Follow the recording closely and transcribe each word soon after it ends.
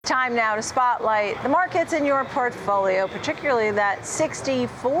time now to spotlight the markets in your portfolio, particularly that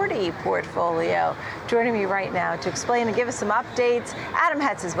 60/40 portfolio. Joining me right now to explain and give us some updates, Adam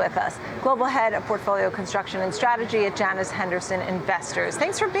Hetz is with us, Global Head of Portfolio Construction and Strategy at Janus Henderson Investors.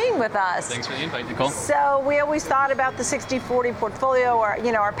 Thanks for being with us. Thanks for the invite, Nicole. So we always thought about the 60/40 portfolio, or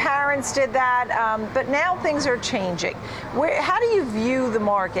our parents did that, but now things are changing. How do you view the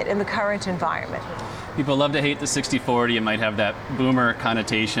market in the current environment? People love to hate the 60/40. It might have that boomer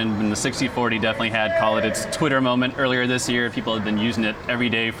connotation, and the 60/40 definitely had, call it its Twitter moment earlier this year. People had been using it every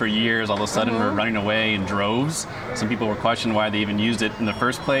day for years. All of a sudden, we're running away in droves. Some people were questioning why they even used it in the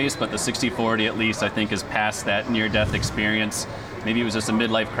first place, but the 60/40 at least, I think, is past that near-death experience. Maybe it was just a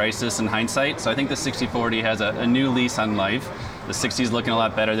midlife crisis in hindsight. So I think the 60/40 has a new lease on life. The 60 is looking a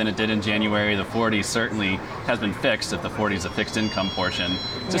lot better than it did in January. The 40 certainly has been fixed if the 40 is a fixed income portion.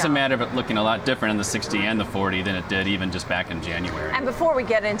 It's just a matter of it looking a lot different in the 60 and the 40 than it did even just back in January. And before we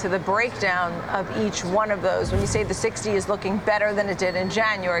get into the breakdown of each one of those, when you say the 60 is looking better than it did in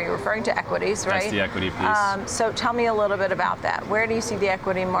January, you're referring to equities, right? That's the equity piece. So tell me a little bit about that. Where do you see the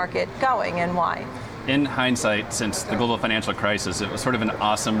equity market going and why? In hindsight, since the global financial crisis, it was sort of an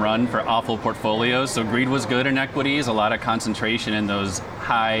awesome run for awful portfolios. So greed was good in equities, a lot of concentration in those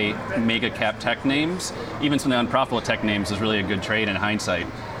high mega cap tech names. Even some of the unprofitable tech names was really a good trade in hindsight.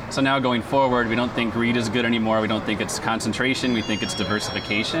 So now going forward, we don't think greed is good anymore. We don't think it's concentration. We think it's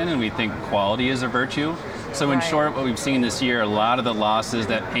diversification, and we think quality is a virtue. So in short, what we've seen this year, a lot of the losses,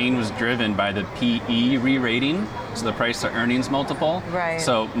 that pain was driven by the PE re-rating, so the price to earnings multiple. Right.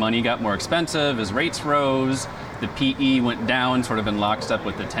 So money got more expensive as rates rose. The PE went down, sort of in lockstep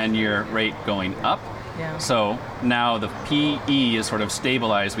with the 10-year rate going up. Yeah. So now the PE is sort of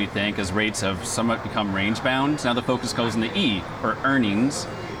stabilized, we think, as rates have somewhat become range bound. Now the focus goes in the E, or earnings.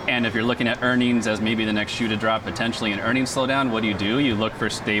 And if you're looking at earnings as maybe the next shoe to drop, potentially an earnings slowdown, what do? You look for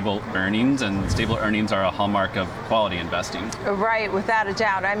stable earnings, and stable earnings are a hallmark of quality investing. Right, without a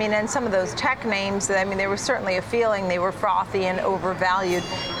doubt. I mean, and some of those tech names, there was certainly a feeling they were frothy and overvalued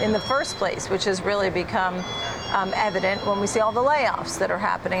in the first place, which has really become evident when we see all the layoffs that are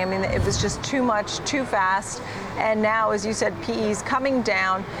happening. I mean, it was just too much, too fast. And now, as you said, PE's coming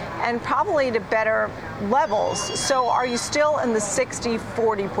down and probably to better levels. So are you still in the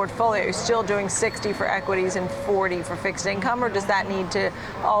 60/40 portfolio? Are you still doing 60 for equities and 40 for fixed income, or does that need to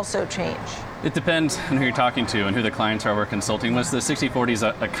also change? It depends on who you're talking to and who the clients are we're consulting with. So the 60/40 is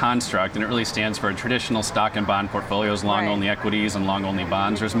a construct, and it really stands for traditional stock and bond portfolios, long-only equities and long-only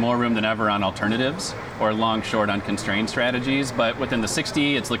bonds. There's more room than ever on alternatives or long-short on constrained strategies. But within the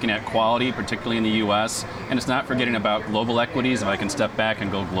 60, it's looking at quality, particularly in the U.S., and it's not forgetting about global equities, if I can step back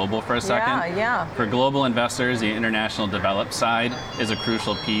and go global for a second. Yeah. For global investors, the international developed side is a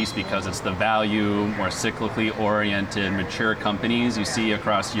crucial piece because it's the value, more cyclically oriented, mature companies you see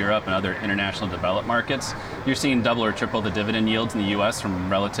across Europe and other international developed markets. You're seeing double or triple the dividend yields in the US from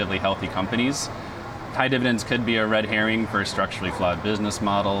relatively healthy companies. High dividends could be a red herring for structurally flawed business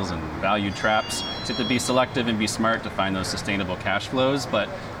models and value traps. So you have to be selective and be smart to find those sustainable cash flows. But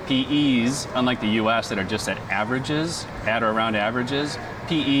PEs, unlike the US that are just at averages, at or around averages,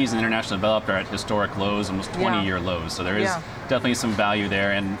 PEs in international developed are at historic lows, almost 20-year lows. So there is definitely some value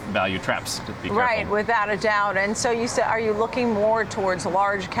there and value traps to be careful. Right, without a doubt. And so you said, are you looking more towards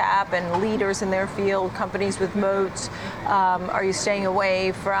large cap and leaders in their field, companies with moats? Are you staying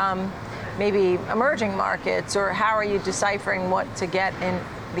away from maybe emerging markets, or how are you deciphering what to get in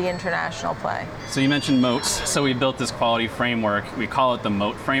the international play? So you mentioned moats. So we built this quality framework. We call it the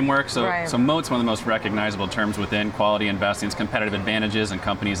moat framework. So moat's one of the most recognizable terms within quality investing. It's competitive advantages and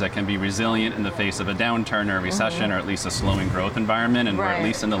companies that can be resilient in the face of a downturn or a recession, or at least a slowing growth environment, and we're at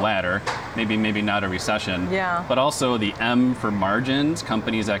least in the latter, maybe not a recession. Yeah. But also the M for margins,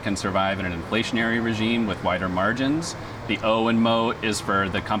 companies that can survive in an inflationary regime with wider margins. The O in moat is for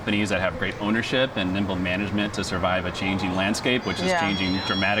the companies that have great ownership and nimble management to survive a changing landscape, which is changing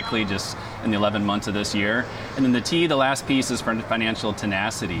dramatically just in the 11 months of this year. And then the T, the last piece, is for financial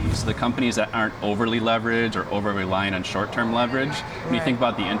tenacity. So the companies that aren't overly leveraged or over reliant on short-term leverage. When you think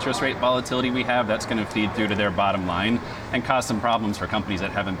about the interest rate volatility we have, that's going to feed through to their bottom line and cause some problems for companies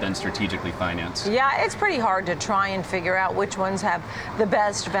that haven't been strategically financed. Yeah, it's pretty hard to try and figure out which ones have the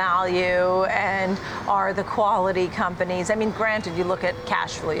best value and are the quality companies. I mean, granted, you look at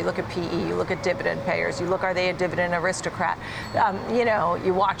cash flow, you look at PE, you look at dividend payers, you look, are they a dividend aristocrat?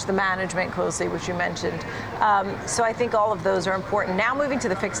 You watch the management environment closely, which you mentioned. So I think all of those are important. Now moving to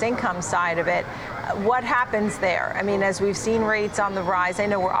the fixed income side of it, what happens there? I mean, as we've seen rates on the rise, I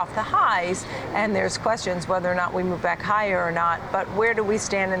know we're off the highs, and there's questions whether or not we move back higher or not, but where do we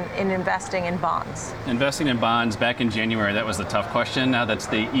stand in investing in bonds? Investing in bonds, back in January, that was the tough question. Now that's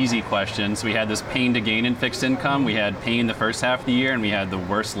the easy question. So we had this pain to gain in fixed income. We had pain the first half of the year, and we had the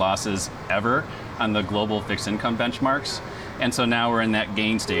worst losses ever on the global fixed income benchmarks. And so now we're in that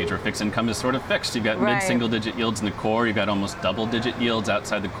gain stage where fixed income is sort of fixed. You've got mid-single digit yields in the core, you've got almost double-digit yields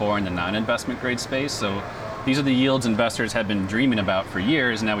outside the core in the non-investment grade space. So these are the yields investors have been dreaming about for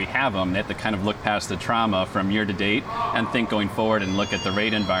years. Now we have them. They have to kind of look past the trauma from year to date and think going forward and look at the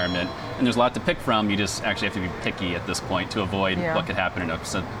rate environment. And there's a lot to pick from. You just actually have to be picky at this point to avoid what could happen in a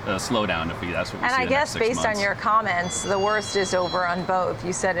slowdown if that's what we see. And I guess based on months. your comments, the worst is over on both.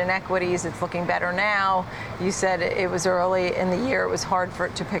 You said in equities it's looking better now. You said it was early in the year, it was hard for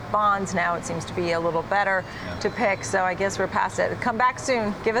it to pick bonds. Now it seems to be a little better to pick. So I guess we're past it. Come back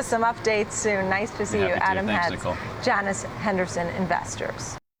soon. Give us some updates soon. Nice to see you, Adam Thanks, Hedz, Nicole. Janus Henderson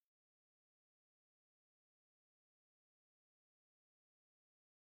Investors.